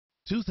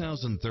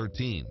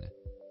2013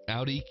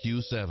 Audi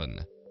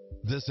Q7.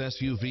 This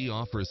SUV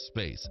offers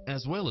space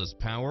as well as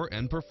power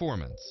and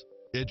performance.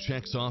 It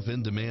checks off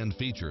in-demand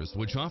features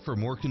which offer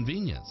more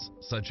convenience,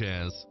 such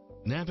as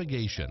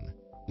navigation,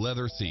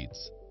 leather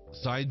seats,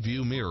 side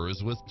view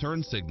mirrors with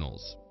turn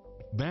signals,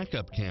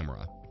 backup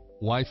camera,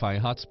 Wi-Fi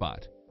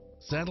hotspot,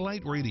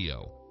 satellite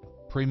radio,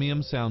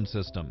 premium sound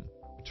system,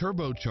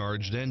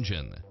 turbocharged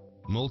engine,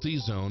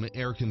 multi-zone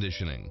air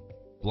conditioning,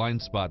 blind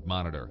spot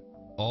monitor,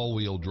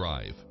 all-wheel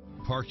drive,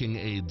 parking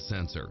aid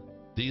sensor,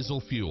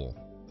 diesel fuel,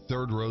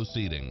 third row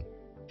seating,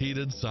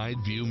 heated side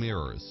view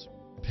mirrors,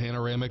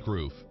 panoramic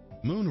roof,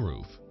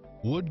 moonroof,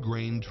 wood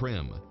grain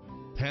trim,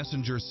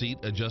 passenger seat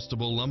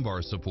adjustable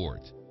lumbar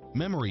support,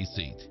 memory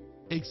seat.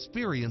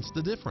 Experience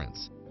the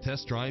difference.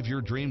 Test drive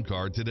your dream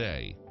car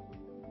today.